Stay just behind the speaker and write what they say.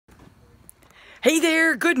Hey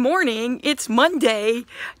there, good morning. It's Monday.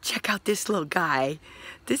 Check out this little guy.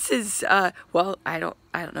 This is well, I don't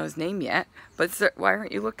know his name yet, but sir, why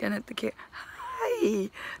aren't you looking at the camera? Hi.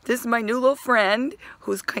 This is my new little friend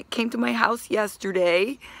who came to my house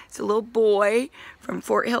yesterday. It's a little boy from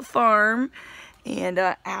Fort Hill Farm. And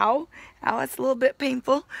ow, that's a little bit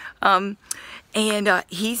painful.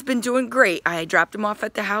 He's been doing great. I dropped him off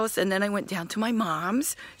at the house and then I went down to my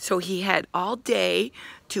mom's. So he had all day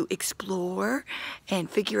to explore and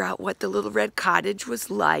figure out what the little red cottage was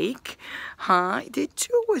like. Huh? Did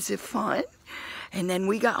you? Was it fun? And then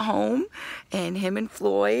we got home and him and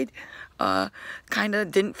Floyd kind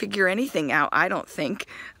of didn't figure anything out, I don't think.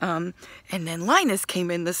 And then Linus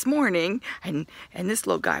came in this morning, and this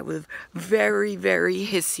little guy was very, very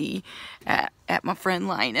hissy at my friend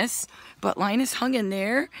Linus. But Linus hung in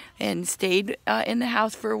there and stayed in the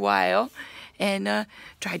house for a while and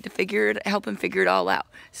tried to help him figure it all out.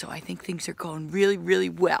 So I think things are going really, really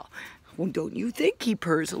well. Well, don't you think? He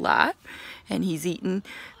purrs a lot, and he's eaten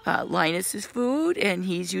Linus's food, and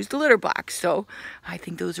he's used the litter box. So I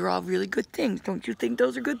think those are all really good things. Don't you think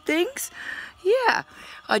those are good things? Yeah.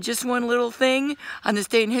 Just one little thing on this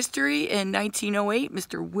day in history. In 1908,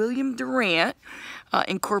 Mr. William Durant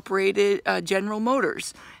incorporated General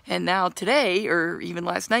Motors. And now today, or even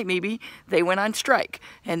last night maybe, they went on strike.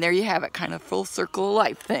 And there you have it, kind of full circle of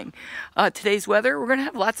life thing. Today's weather, we're going to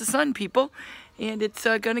have lots of sun, people. And it's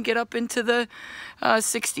going to get up into the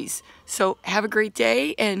 60s. So have a great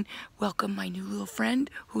day and welcome my new little friend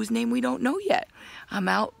whose name we don't know yet. I'm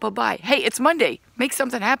out. Bye-bye. Hey, it's Monday. Make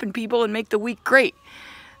something happen, people, and make the week great.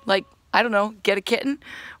 Like, I don't know, get a kitten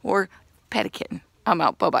or pet a kitten. I'm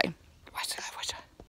out. Bye-bye.